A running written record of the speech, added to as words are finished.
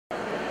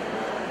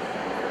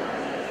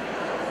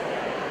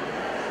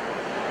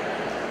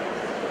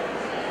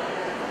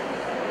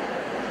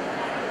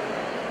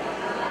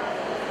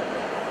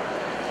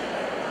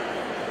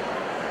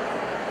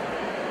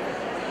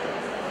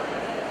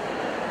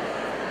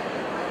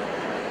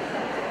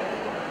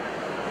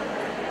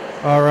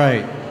All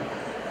right.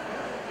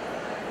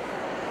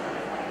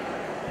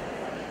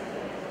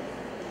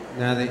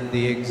 Now,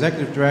 the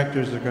executive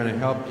directors are going to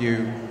help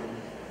you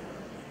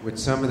with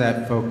some of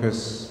that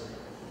focus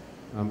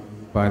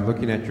by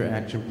looking at your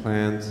action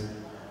plans.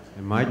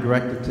 And my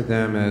directive to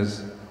them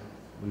is,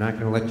 we're not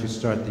going to let you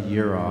start the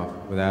year off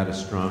without a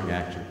strong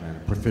action plan, a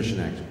proficient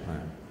action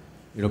plan.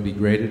 It'll be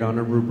graded on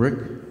a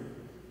rubric,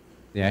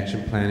 the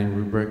action planning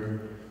rubric,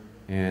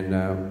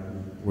 and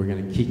we're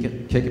going to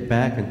kick it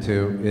back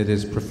until it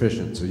is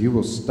proficient. So you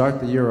will start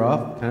the year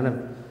off kind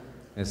of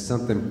as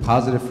something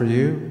positive for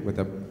you with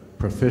a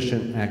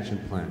proficient action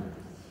plan,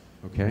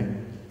 okay?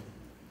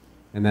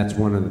 And that's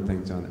one of the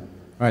things on it.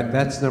 All right,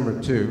 that's number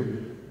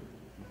 2.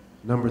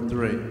 Number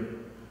 3,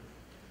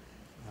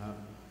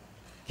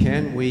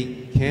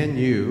 can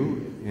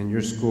you and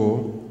your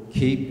school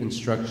keep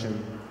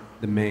instruction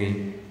the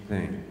main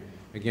thing?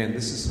 Again,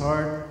 this is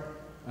hard.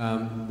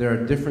 There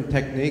are different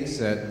techniques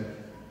that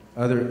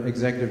other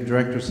executive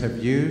directors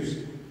have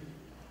used,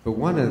 but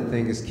one of the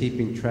things is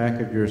keeping track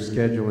of your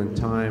schedule and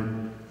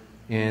time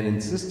and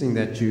insisting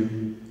that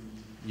you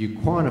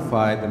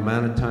quantify the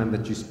amount of time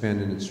that you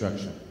spend in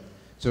instruction.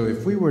 So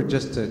if we were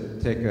just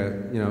to take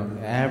a,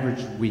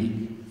 average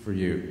week for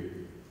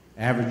you,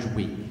 average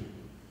week,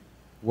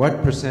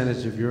 what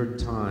percentage of your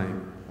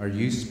time are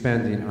you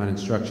spending on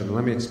instruction?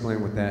 Let me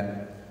explain what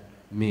that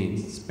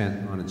means,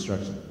 spent on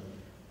instruction.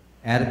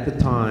 Add up the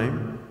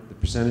time, the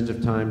percentage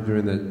of time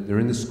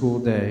during the school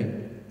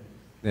day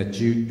that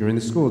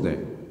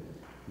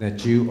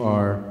you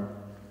are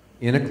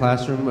in a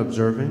classroom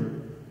observing,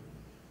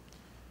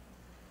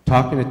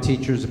 talking to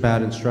teachers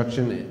about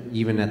instruction,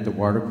 even at the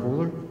water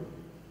cooler,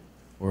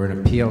 or in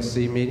a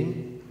PLC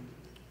meeting,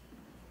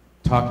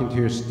 talking to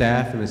your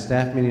staff in a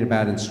staff meeting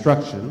about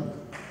instruction.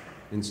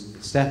 And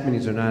staff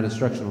meetings are not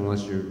instructional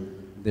unless you're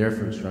there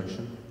for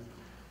instruction.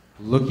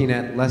 Looking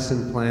at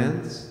lesson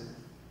plans,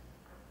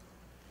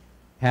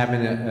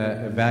 having an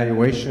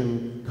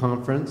evaluation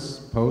conference,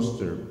 post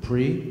or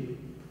pre,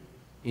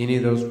 any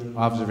of those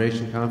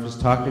observation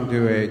conferences, talking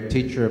to a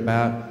teacher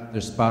about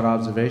their spot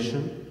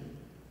observation.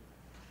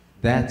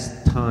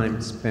 That's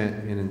time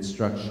spent in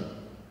instruction.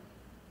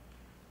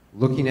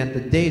 Looking at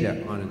the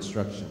data on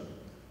instruction.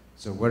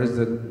 So what is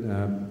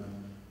the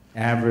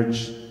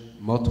average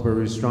multiple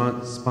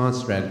response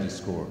strategy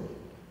score?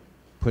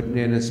 Putting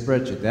it in a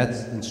spreadsheet,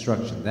 that's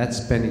instruction. That's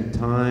spending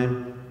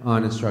time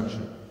on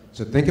instruction.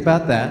 So think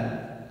about that.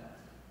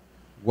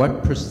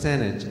 What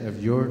percentage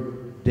of your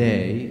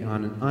day,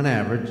 on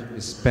average,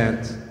 is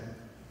spent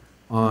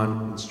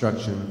on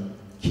instruction,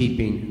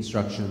 keeping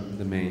instruction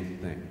the main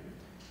thing?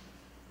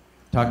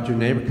 Talk to your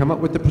neighbor, come up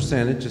with the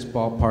percentage, just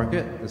ballpark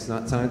it. It's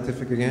not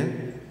scientific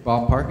again.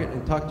 Ballpark it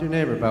and talk to your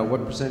neighbor about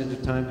what percentage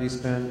of time do you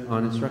spend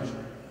on instruction.